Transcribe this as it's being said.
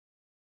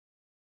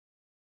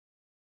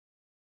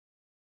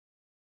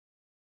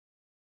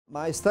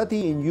My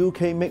study in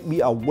UK make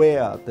me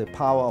aware of the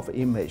power of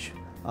image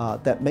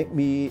that make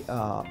me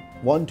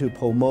want to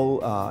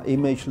promote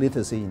image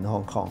literacy in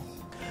Hong Kong.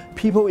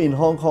 People in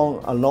Hong Kong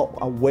are not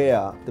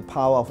aware the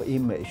power of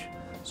image.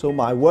 So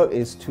my work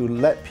is to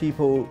let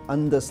people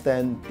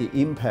understand the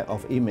impact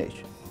of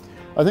image.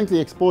 I think the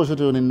exposure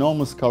to an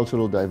enormous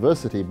cultural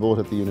diversity, both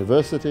at the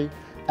university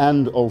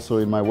and also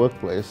in my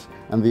workplace,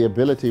 and the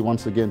ability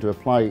once again to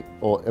apply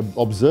or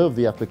observe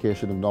the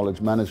application of knowledge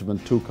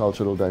management to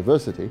cultural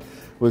diversity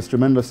was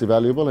tremendously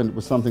valuable, and it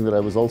was something that I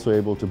was also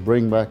able to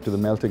bring back to the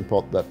melting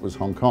pot that was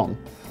Hong Kong.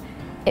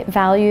 It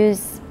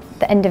values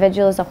the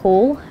individual as a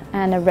whole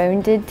and a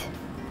rounded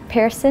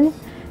person,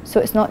 so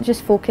it's not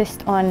just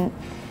focused on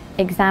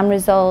exam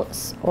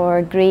results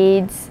or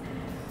grades.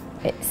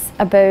 It's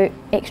about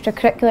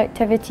extracurricular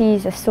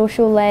activities, a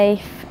social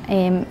life,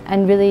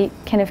 and really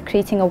kind of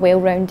creating a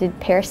well-rounded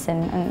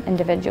person and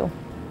individual.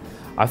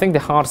 I think the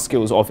hard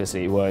skills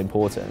obviously were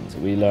important.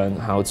 We learned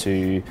how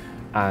to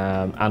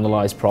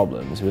analyze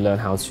problems, we learned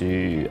how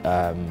to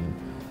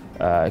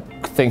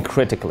think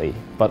critically,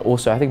 but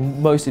also I think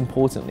most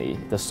importantly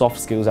the soft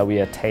skills that we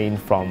attain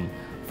from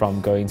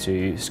going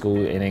to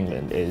school in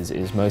England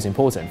is most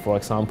important. For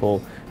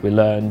example, we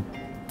learn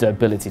the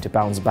ability to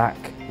bounce back,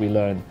 we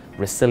learn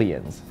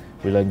resilience,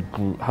 we learn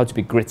how to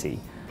be gritty,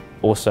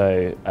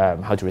 also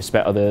how to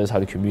respect others, how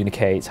to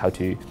communicate, how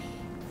to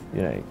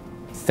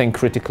think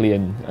critically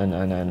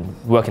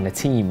and work in a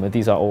team.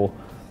 These are all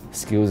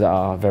skills that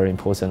are very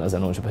important as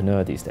an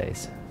entrepreneur these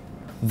days.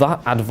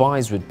 That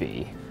advice would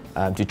be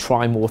to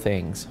try more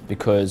things,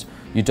 because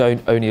you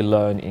don't only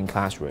learn in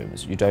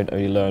classrooms, you don't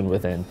only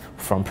learn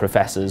from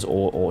professors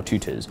or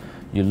tutors,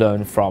 you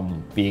learn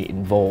from being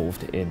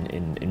involved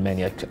in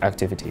many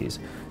activities.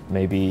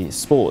 Maybe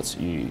sports,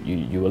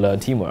 you will learn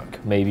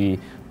teamwork. Maybe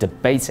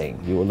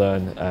debating, you will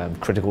learn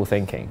critical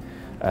thinking.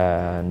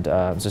 And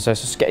so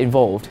just get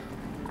involved.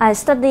 I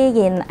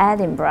study in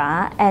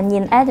Edinburgh, and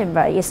in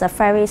Edinburgh is a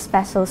very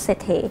special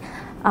city.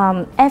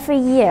 Every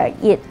year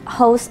it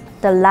hosts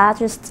the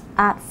largest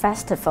art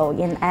festival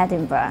in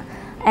Edinburgh,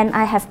 and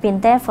I have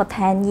been there for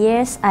 10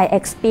 years. I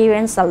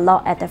experienced a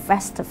lot at the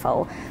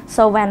festival.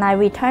 So when I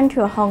return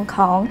to Hong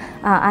Kong,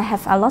 I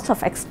have a lot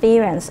of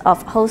experience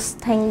of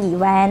hosting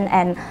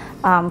events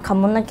and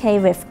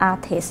communicate with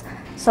artists.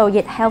 So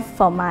it helped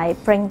for my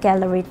print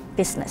gallery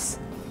business.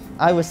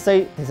 I would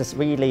say this is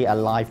really a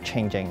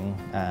life-changing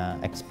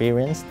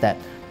experience, that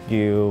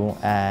you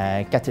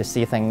get to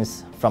see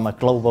things from a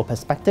global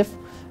perspective,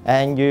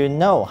 and you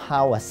know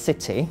how a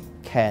city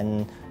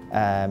can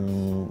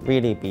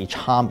really be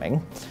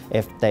charming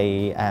if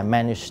they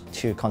manage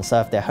to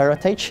conserve their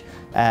heritage,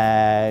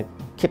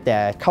 keep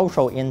their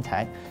cultural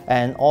intact,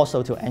 and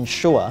also to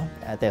ensure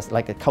there's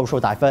like a cultural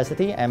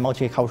diversity and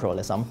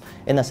multiculturalism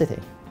in the city.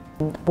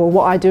 Well,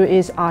 what I do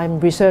is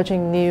I'm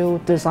researching new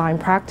design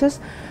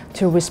practice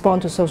to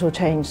respond to social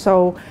change.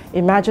 So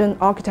imagine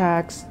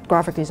architects,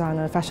 graphic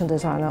designer, fashion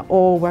designer,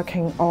 all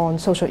working on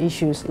social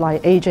issues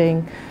like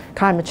aging,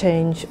 climate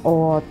change,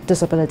 or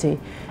disability.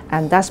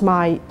 And that's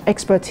my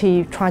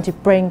expertise, trying to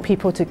bring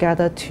people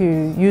together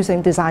to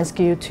using design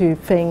skill to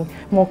think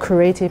more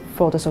creative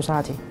for the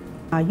society.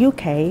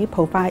 UK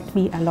provides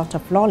me a lot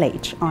of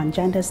knowledge on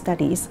gender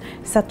studies,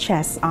 such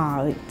as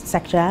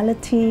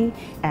sexuality,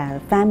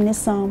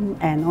 feminism,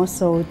 and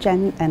also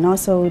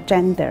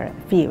gender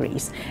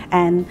theories.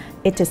 And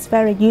it is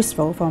very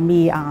useful for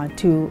me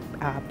to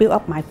build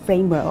up my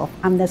framework of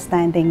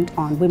understanding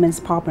on women's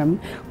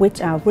problems,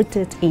 which are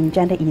rooted in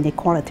gender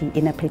inequality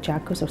in a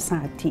patriarchal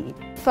society.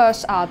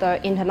 First, the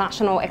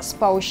international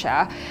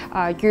exposure.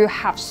 You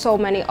have so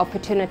many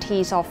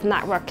opportunities of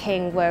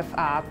networking with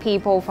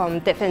people from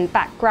different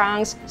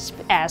backgrounds,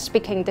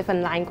 speaking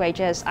different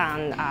languages,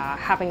 and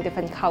having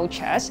different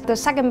cultures. The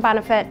second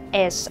benefit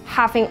is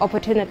having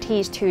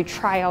opportunities to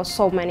try out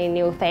so many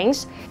new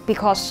things,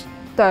 because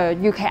the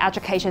UK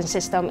education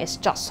system is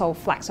just so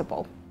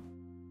flexible.